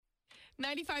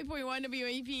95.1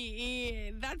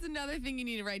 WAPE. That's another thing you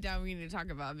need to write down. We need to talk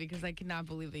about because I cannot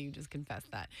believe that you just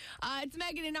confessed that. It's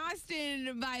Megan and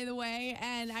Austin, by the way,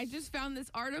 and I just found this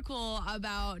article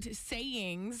about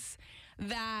sayings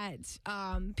that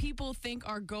people think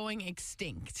are going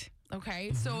extinct.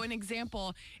 Okay, so an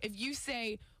example: if you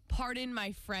say "pardon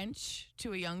my French"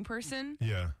 to a young person,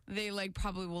 they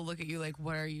probably will look at you like,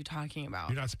 "What are you talking about?"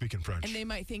 You're not speaking French, and they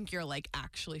might think you're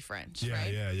actually French. Yeah,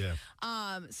 right?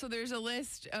 yeah. So there's a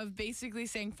list of basically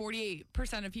saying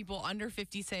 48% of people under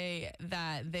 50 say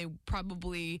that they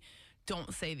probably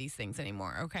don't say these things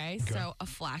anymore. Okay, so a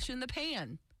flash in the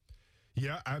pan.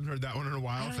 Yeah, I haven't heard that one in a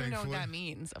while, I don't even know thankfully. what that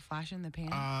means. A flash in the pan.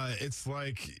 It's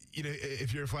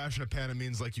if you're a flash in a pan, it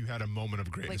means you had a moment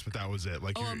of greatness, but that was it.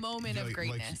 A moment of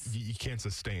greatness. You can't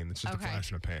sustain. It's just a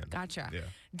flash in a pan. Gotcha. Yeah.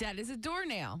 Dead as a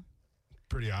doornail.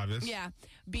 Pretty obvious. Yeah.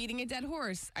 Beating a dead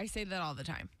horse. I say that all the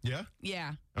time. Yeah?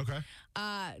 Yeah. Okay.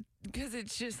 Because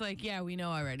it's just we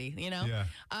know already, Yeah.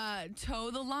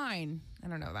 Toe the line. I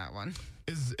don't know that one.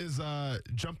 Is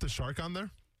jump the shark on there?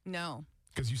 No.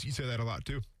 Because you say that a lot,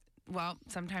 too. Well,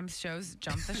 sometimes shows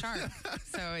jump the shark.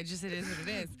 So it is what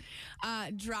it is.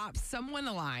 Drop someone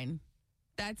a line.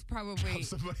 That's probably... Drop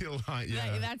somebody a line,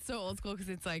 yeah. That's so old school because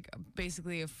it's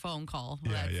basically a phone call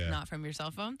Yeah, that's not from your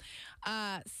cell phone.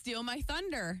 Steal my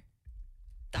thunder.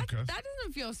 That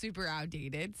doesn't feel super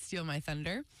outdated. Steal my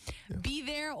thunder. Yeah. Be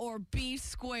there or be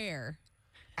square.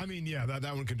 I mean, yeah, that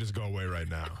one can just go away right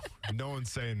now. No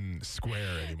one's saying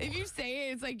square anymore. If you say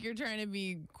it, it's you're trying to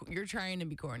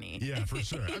be corny. Yeah, for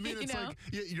sure. I mean, it's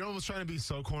you're almost trying to be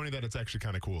so corny that it's actually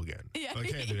kind of cool again. Yeah,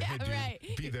 hey, dude, right.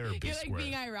 Be there or be you're square.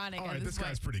 Being ironic. All right, this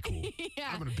guy's pretty cool. Yeah.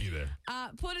 I'm going to be there.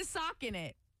 Put a sock in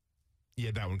it.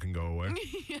 Yeah, that one can go away.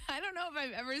 I don't know if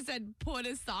I've ever said put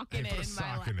a sock in it in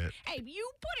my life. In it. Hey,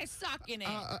 you put a sock in it.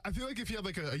 I feel like if you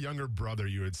had a younger brother,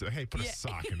 you would say, hey, put a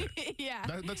sock in it. Yeah.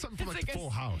 That's something from Full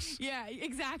House. Yeah,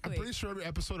 exactly. I'm pretty sure every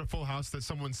episode of Full House that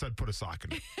someone said put a sock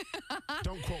in it.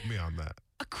 Don't quote me on that.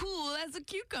 Cool as a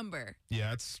cucumber.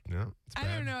 Yeah, it's bad. I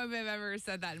don't know if I've ever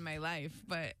said that in my life,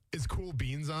 but... Is Cool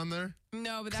Beans on there?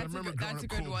 No, but that's a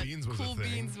good one. Beans was Cool a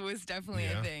thing. Beans was definitely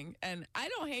a thing. And I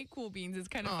don't hate Cool Beans. It's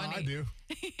kind of funny. I do.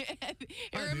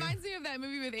 It reminds me of that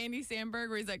movie with Andy Samberg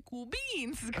where he's like, Cool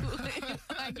Beans. Cool.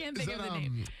 I can't think of the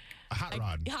name. Hot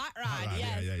Rod. Hot Rod,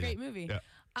 yes. Yeah. Great movie.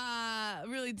 Yeah.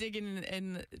 Really digging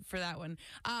in for that one.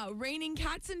 Raining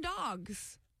cats and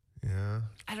dogs. Yeah.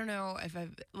 I don't know if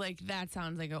I've that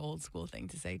sounds like an old school thing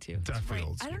to say too. Definitely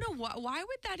old school. I don't know why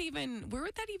would that even where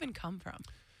would that even come from?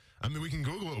 I mean, we can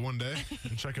Google it one day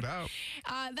and check it out.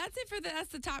 That's it for that's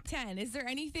the top 10. Is there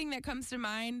anything that comes to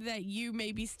mind that you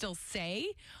maybe still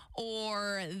say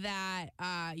or that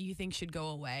you think should go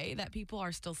away that people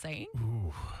are still saying?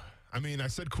 Ooh. I mean, I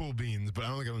said Cool Beans, but I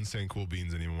don't think anyone's saying Cool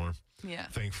Beans anymore. Yeah.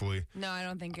 Thankfully. No, I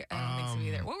don't think so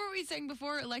either. What were we saying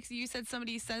before? Alexi, you said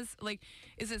somebody says,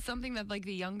 is it something that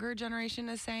the younger generation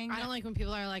is saying? I don't like when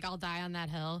people are like, I'll die on that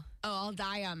hill. Oh, I'll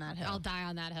die on that hill. I'll die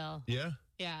on that hill. Yeah?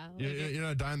 Yeah. You're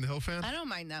not a Die on the Hill fan? I don't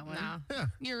mind that one. No. Yeah.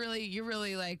 You're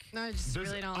really No, I just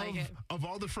really don't like it. Of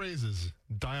all the phrases,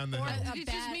 Die on the Hill. It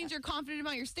just means you're confident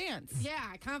about your stance. Yeah,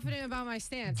 confident about my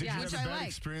stance. Did you have which a I bad like.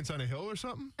 experience on a hill or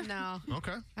something? No.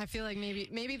 Okay. I feel like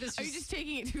maybe this Are you just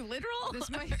taking it too literal? This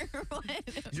might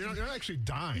You're not actually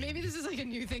dying. Maybe this is a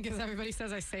new thing because everybody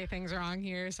says I say things wrong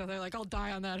here, so they're like, I'll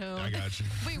die on that hill. I got you.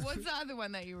 Wait, what's the other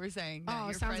one that you were saying? Oh,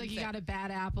 it sounds like you got a bad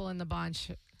apple in the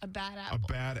bunch. a bad A apple.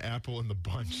 bad apple in the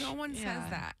bunch. No one says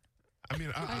that. I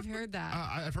mean, I've heard that.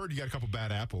 I've heard you got a couple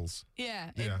bad apples.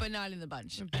 Yeah, Yeah. but not in the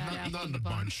bunch. Not in the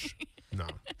bunch. No.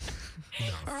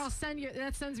 Or I'll send you.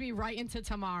 That sends me right into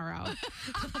tomorrow.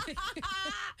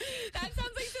 That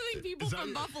sounds like something people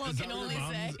from Buffalo can only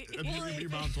say. Your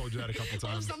mom told you that a couple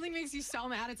Well, if times. something makes you so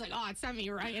mad, it's like, oh, it sent me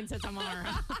right into tomorrow.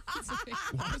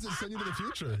 Why does it send you to the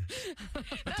future?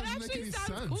 That doesn't make actually any sounds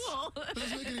sense. cool. That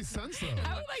doesn't make any sense, though.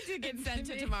 I would like to get sent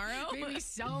to tomorrow. Made me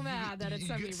so mad that it You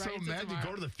sent me get right so into mad tomorrow. you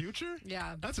go to the future?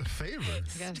 Yeah. That's a favor.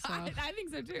 Guess so. I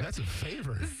think so too. That's a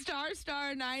favor.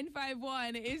 Star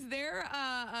 951. Is there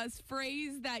a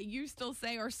phrase that you still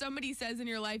say or somebody says in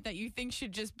your life that you think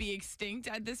should just be extinct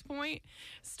at this point?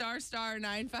 Star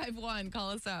 951.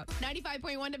 Call us up.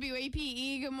 95.1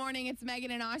 WAPE. Good morning. It's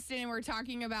Megan and Austin, and we're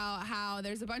talking about how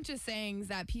there's a bunch of sayings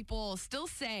that people still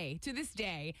say to this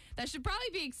day that should probably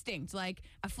be extinct, like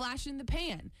a flash in the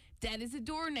pan, dead as a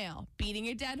doornail, beating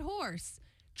a dead horse,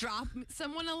 drop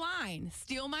someone a line,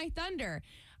 steal my thunder.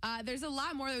 There's a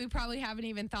lot more that we probably haven't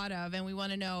even thought of, and we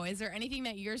want to know, is there anything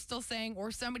that you're still saying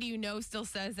or somebody you know still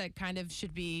says that kind of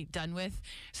should be done with?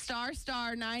 Star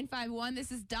 951.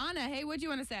 This is Donna. Hey, what do you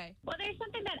want to say? Well, there's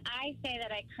something that I say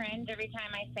that I cringe every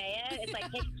time I say it. It's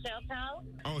like, take a chill pill.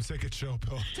 Oh, take a chill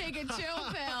pill. Take a chill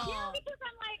pill. Yeah, because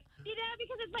I'm like,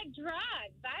 because it's like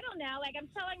drugs. I don't know. Like, I'm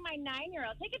telling my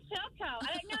 9-year-old, take a chill pill.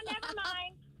 I'm like, no, never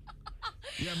mind.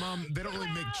 Yeah, Mom, they don't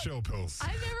really make chill pills. I've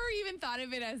never even thought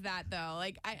of it as that, though.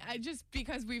 Like, I just,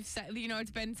 because we've said,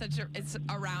 it's been it's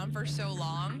around for so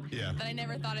long that I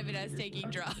never thought of it as taking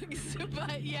drugs.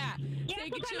 But yeah,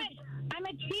 take a chill. I'm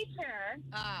a teacher,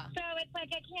 so it's like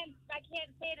I can't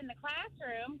say it in the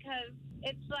classroom because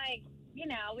it's like,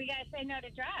 we got to say no to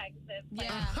drugs.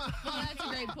 Well, that's a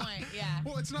great point. Yeah.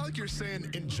 Well, it's not like you're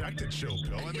saying inject a chill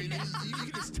pill. I mean, you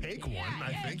can just take one.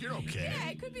 I think you're okay. Yeah,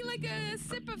 it could be like a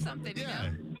sip of something. Yeah.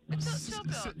 A chill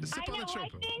pill. Sip on a chill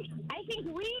pill. I think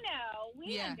we know.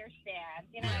 We understand,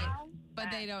 Right.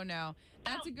 But they don't know.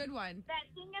 That's a good one. That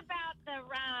thing about the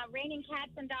raining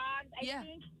cats and dogs, I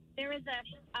think there was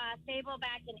a fable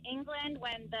back in England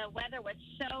when the weather was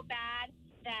so bad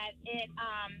that it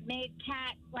made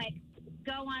cats, like,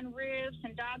 go on roofs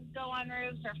and dogs go on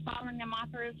roofs or following them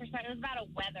off the roofs or something. It was about a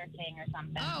weather thing or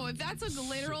something. Oh, if that's a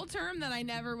literal term, then I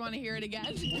never want to hear it again.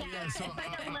 Yeah, so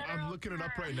I'm looking it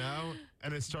up right now,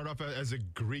 and it started off as a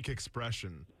Greek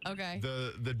expression. Okay.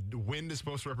 The wind is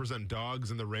supposed to represent dogs,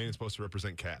 and the rain is supposed to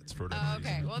represent cats. For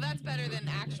okay. Well, that's better than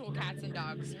actual cats and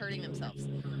dogs hurting themselves.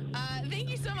 Thank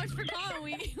you so much for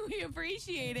calling. We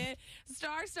appreciate it.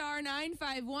 Star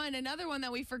 951. Another one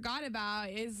that we forgot about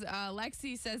is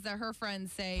Lexi says that her friends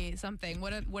say something.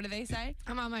 What do they say?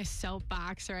 I'm on my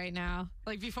soapbox right now.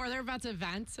 Like before they're about to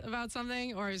vent about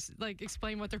something or like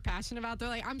explain what they're passionate about, they're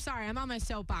like, I'm sorry, I'm on my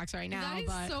soapbox right now. That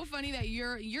is so funny that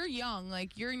you're young,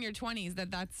 like you're in your 20s,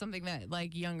 that's something that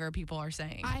like younger people are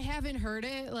saying. I haven't heard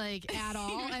it like at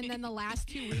all. And then the last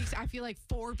 2 weeks, I feel like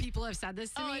 4 people have said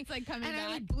this to me. It's like coming and back.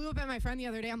 I like, blew up at my friend the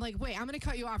other day. I'm like, wait, I'm going to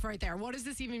cut you off right there. What does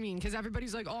this even mean? Because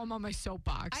everybody's like, oh, I'm on my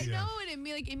soapbox. I know, and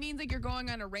it means like you're going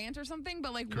on a rant or something,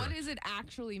 but like, Correct. what does it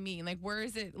actually mean? Like, where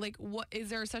is it? Like, what is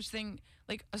there such thing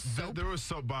like a soap? There was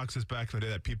soapboxes back in the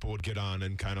day that people would get on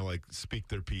and kind of like speak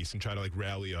their piece and try to like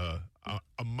rally a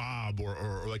mob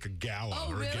or like a gala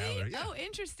Oh, or really? a gallery. Yeah. Oh,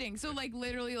 interesting. So like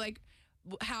literally like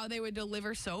how they would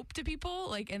deliver soap to people,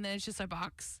 like, and then it's just a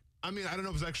box. I mean, I don't know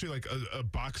if it was actually like a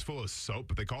box full of soap,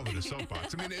 but they called it a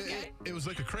soapbox. I mean, it was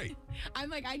like a crate.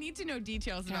 I'm like, I need to know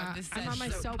details about this. I'm on my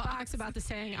soapbox about the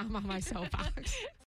saying I'm on my soapbox.